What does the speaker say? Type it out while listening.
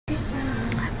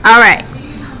Alright,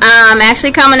 I'm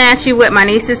actually coming at you with my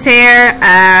niece's hair.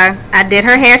 I did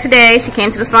her hair today. She came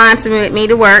to the salon with me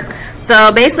to work.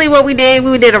 So basically what we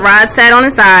did a rod set on the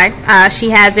side.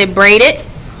 She has it braided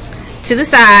to the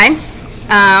side.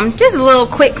 Just a little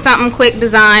quick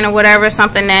design or whatever,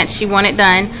 something that she wanted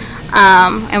done.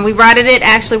 And we rodded it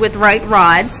actually with right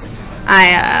rods.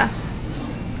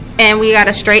 And we got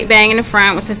a straight bang in the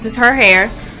front. This is her hair.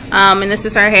 And this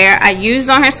is her hair. I used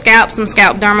on her scalp some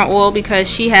scalp derma oil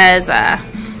because she has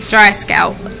dry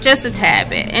scalp, just a tad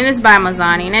bit, and it's by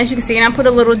Mizani. And as you can see, and I put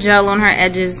a little gel on her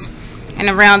edges and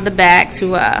around the back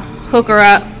to hook her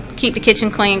up, keep the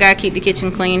kitchen clean. Gotta keep the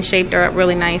kitchen clean. Shaped her up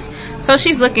really nice, so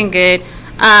she's looking good.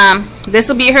 This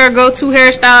will be her go-to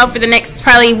hairstyle for the next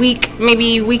probably week,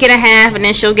 maybe week and a half, and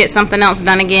then she'll get something else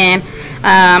done again.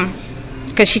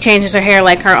 Because she changes her hair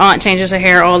like her aunt changes her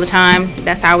hair all the time.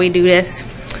 That's how we do this.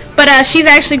 But she's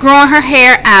actually growing her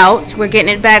hair out. We're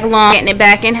getting it back long, getting it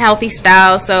back in healthy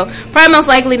style. So probably most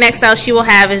likely next style she will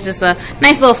have is just a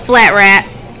nice little flat wrap,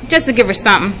 just to give her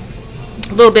something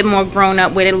a little bit more grown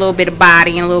up with it, a little bit of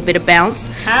body and a little bit of bounce.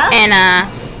 And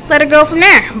let her go from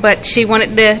there. But she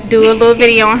wanted to do a little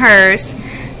video on hers,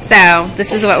 so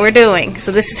this is what we're doing.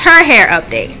 So this is her hair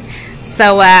update.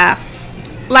 So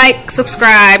like,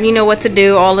 subscribe, you know what to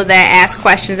do, all of that. Ask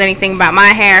questions, anything about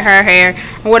my hair, her hair,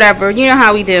 whatever, you know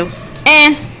how we do.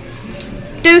 And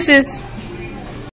deuces.